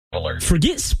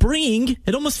Forget spring.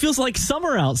 It almost feels like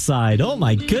summer outside. Oh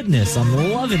my goodness, I'm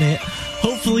loving it.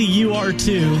 Hopefully you are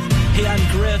too. Hey,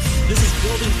 I'm Griff. This is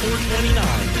Building 429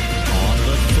 on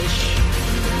the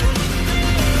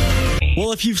Fish.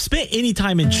 Well, if you've spent any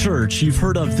time in church, you've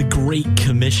heard of the Great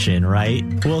Commission, right?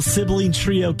 Well, sibling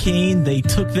trio Cain, they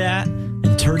took that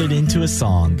and turned it into a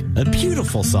song. A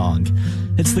beautiful song.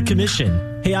 It's the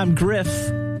Commission. Hey, I'm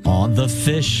Griff on the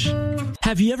Fish.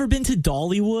 Have you ever been to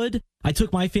Dollywood? I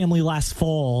took my family last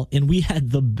fall, and we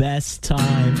had the best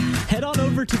time. Head on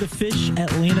over to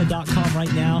thefishatlanta.com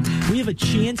right now. We have a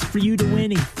chance for you to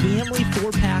win a family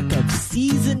 4-pack of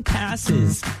season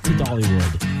passes to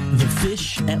Dollywood.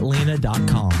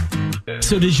 Thefishatlanta.com.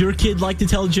 So does your kid like to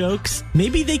tell jokes?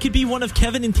 Maybe they could be one of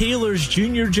Kevin and Taylor's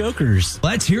junior jokers.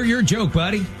 Let's hear your joke,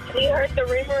 buddy. Have you heard the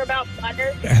rumor about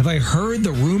butter? Have I heard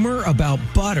the rumor about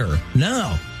butter?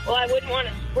 No. Well, I wouldn't want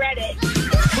to spread it.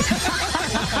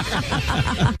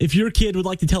 If your kid would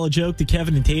like to tell a joke to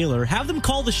Kevin and Taylor, have them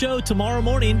call the show tomorrow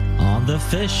morning on The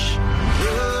Fish.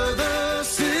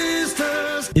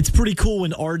 It's pretty cool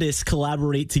when artists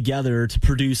collaborate together to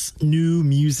produce new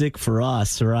music for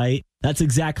us, right? That's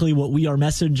exactly what We Are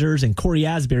Messengers and Corey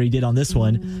Asbury did on this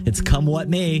one. It's Come What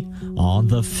May on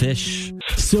The Fish.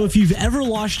 So if you've ever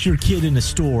lost your kid in a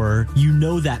store, you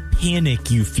know that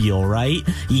panic you feel, right?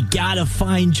 You gotta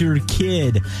find your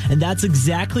kid. And that's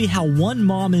exactly how one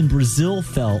mom in Brazil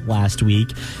felt last week.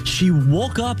 She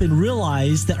woke up and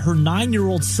realized that her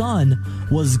 9-year-old son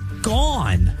was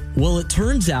gone. Well, it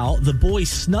turns out the boy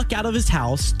snuck out of his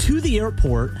house to the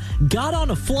airport, got on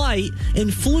a flight,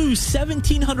 and flew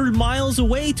 1,700 miles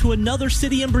away to another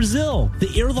city in Brazil.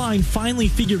 The airline finally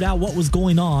figured out what was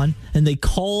going on, and they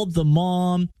called the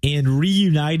mom and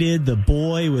reunited the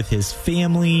boy with his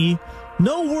family.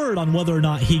 No word on whether or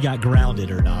not he got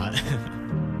grounded or not.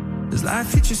 Does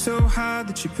life hit you so hard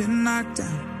that you've been knocked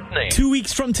down? 2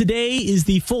 weeks from today is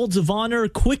the Folds of Honor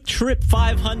Quick Trip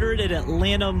 500 at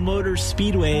Atlanta Motor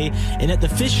Speedway. And at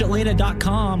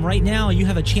thefishatlanta.com right now, you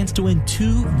have a chance to win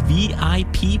 2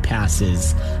 VIP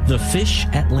passes.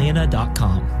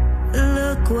 Thefishatlanta.com.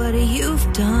 Look what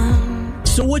you've done.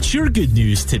 So what's your good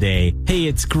news today? Hey,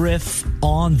 it's Griff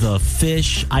on The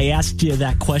Fish. I asked you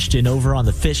that question over on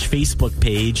the Fish Facebook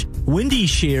page. Wendy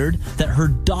shared that her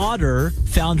daughter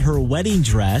found her wedding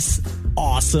dress.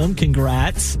 Awesome.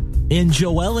 Congrats. And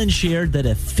Joellen shared that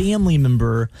a family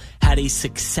member had a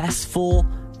successful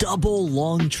double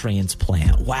lung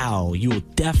transplant. Wow. You will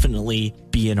definitely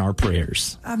be in our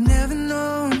prayers. I've never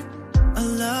known a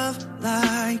love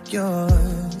like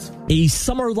yours. A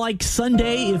summer-like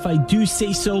Sunday, if I do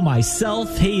say so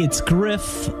myself. Hey, it's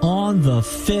Griff on The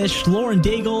Fish. Lauren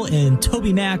Daigle and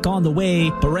Toby Mack on the way.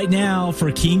 But right now,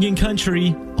 for King and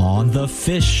Country on The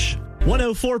Fish.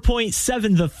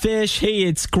 104.7 The Fish. Hey,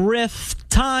 it's Griff.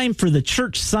 Time for the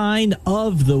church sign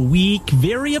of the week.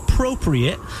 Very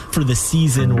appropriate for the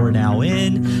season we're now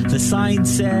in. The sign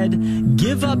said,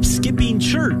 give up skipping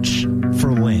church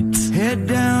for Lent. Head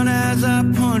down as I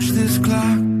punch this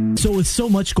clock. So with so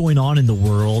much going on in the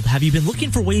world, have you been looking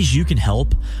for ways you can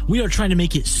help? We are trying to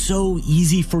make it so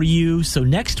easy for you. So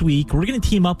next week, we're going to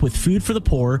team up with Food for the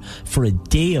Poor for a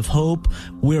day of hope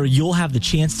where you'll have the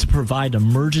chance to provide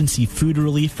emergency food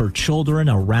relief for children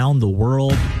around the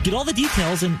world. Get all the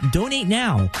details and donate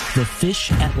now.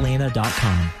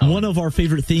 Thefishatlanta.com. One of our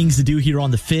favorite things to do here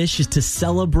on The Fish is to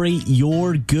celebrate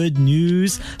your good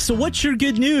news. So what's your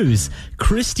good news?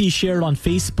 Christy shared on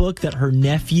Facebook that her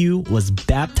nephew was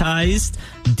baptized.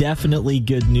 Definitely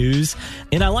good news.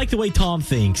 And I like the way Tom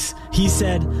thinks. He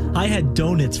said, I had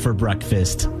donuts for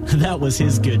breakfast. That was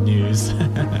his good news.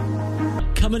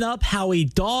 Coming up, how a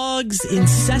dog's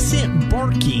incessant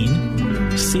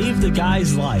barking saved the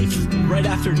guy's life. Right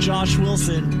after Josh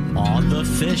Wilson on The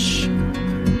Fish.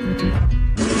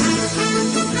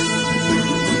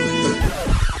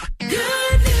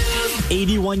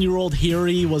 81-year-old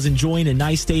Harry was enjoying a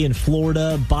nice day in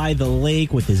Florida by the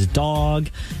lake with his dog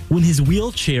when his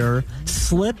wheelchair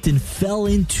slipped and fell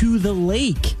into the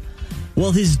lake.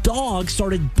 Well, his dog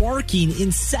started barking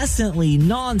incessantly,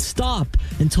 nonstop,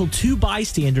 until 2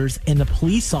 bystanders and a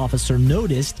police officer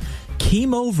noticed,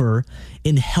 came over,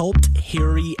 and helped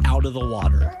Harry out of the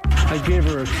water. I gave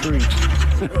her a treat.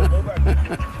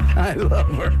 I love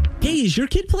her. Hey, is your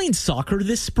kid playing soccer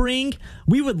this spring?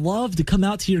 We would love to come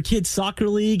out to your kid's soccer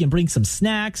league and bring some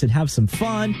snacks and have some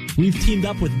fun. We've teamed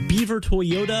up with Beaver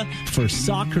Toyota for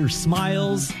Soccer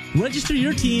Smiles. Register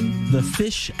your team,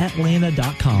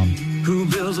 thefishatlanta.com. Who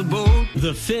builds a boat?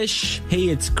 The Fish. Hey,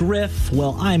 it's Griff.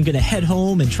 Well, I'm going to head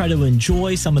home and try to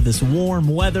enjoy some of this warm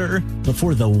weather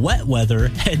before the wet weather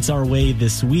heads our way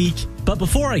this week. But But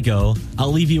before I go,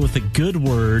 I'll leave you with a good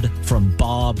word from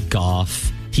Bob Goff.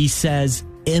 He says,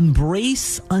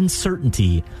 embrace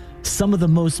uncertainty. Some of the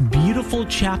most beautiful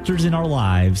chapters in our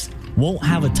lives won't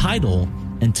have a title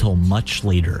until much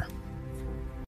later.